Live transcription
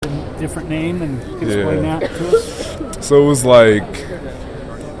different name, and you can explain that to us? So it was like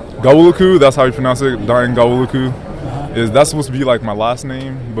Gawuluku, that's how you pronounce it, Dain Gawuluku. That's supposed to be like my last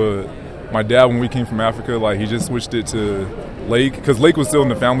name, but my dad, when we came from Africa, like he just switched it to Lake, because Lake was still in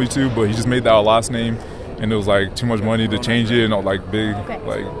the family too, but he just made that our last name, and it was like too much money to change it, and like big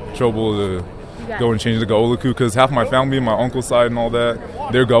like trouble to go and change it to Gawuluku, because half my family, my uncle's side and all that,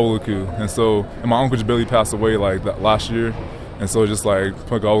 they're Gawuluku, and my uncle just barely passed away like that last year, and so just like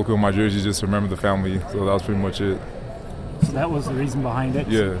put Gawuluku on my jersey just to remember the family. So that was pretty much it. So that was the reason behind it?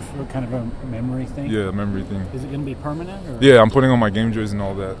 Yeah. So kind of a memory thing? Yeah, a memory thing. Is it going to be permanent? Or? Yeah, I'm putting on my game jersey and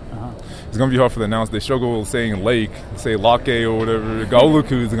all that. It's going to be hard for the announcers. They struggle saying Lake, say Lake or whatever.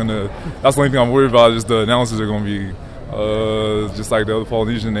 Gawuluku is going to... That's the only thing I'm worried about, is the announcers are going to be just like the other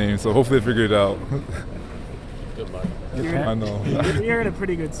Polynesian names. So hopefully they figure it out. Good luck. I know. You're at a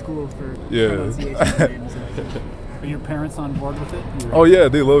pretty good school for pronunciation names. Are your parents on board with it? Oh yeah,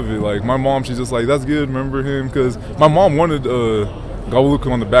 they love it. Like my mom, she's just like, that's good, remember him, because my mom wanted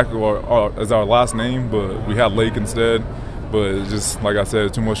Gawuluku on the back of as our last name, but we had Lake instead. But it's just, like I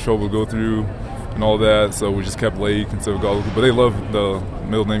said, too much trouble to go through and all that, so we just kept Lake instead of Gawuluku. But they love the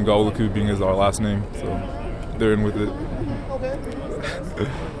middle name Gawuluku being as our last name, so they're in with it.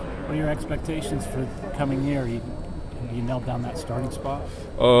 What are your expectations for the coming year? You nailed down that starting spot?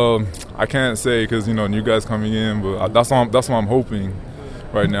 I can't say, because new guys coming in, but that's what I'm hoping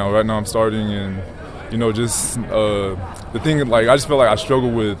right now. Right now I'm starting, and just the thing, like I just feel like I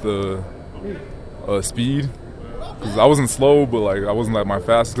struggle with speed, because I wasn't slow, but like I wasn't like my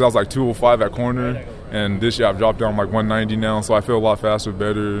fastest, because I was like 205 at corner, and this year I've dropped down like 190 now, so I feel a lot faster,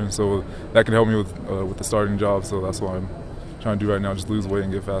 better, and so that can help me with the starting job. So that's what I'm trying to do right now, just lose weight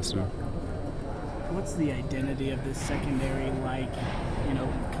and get faster. What's the identity of this secondary like,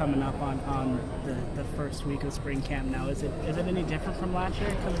 coming up on the first week of spring camp now? Is it any different from last year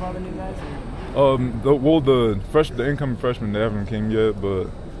because of all the new guys? The incoming freshmen, they haven't came yet, but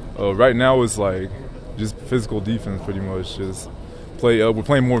right now it's like just physical defense pretty much. Just we're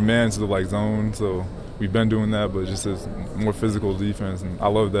playing more man to like zone, so we've been doing that, but just as more physical defense, and I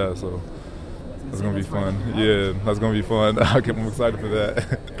love that, so that's going to be fun. Yeah, that's going to be fun. I'm excited for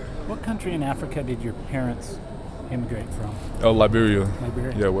that. What country in Africa did your parents immigrate from? Liberia.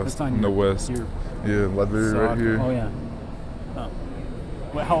 Liberia? Yeah, west. In the west. Yeah, Liberia right here. Oh, yeah.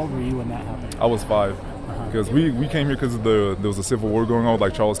 Well, how old were you when that happened? I was 5. Because we came here because there was a civil war going on with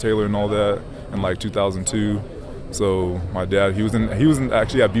like Charles Taylor and all that in like 2002. So my dad, he was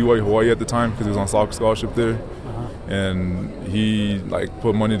actually at BYU Hawaii at the time because he was on soccer scholarship there. And he like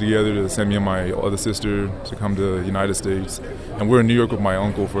put money together to send me and my other sister to come to the United States. And we were in New York with my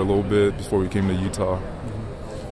uncle for a little bit before we came to Utah.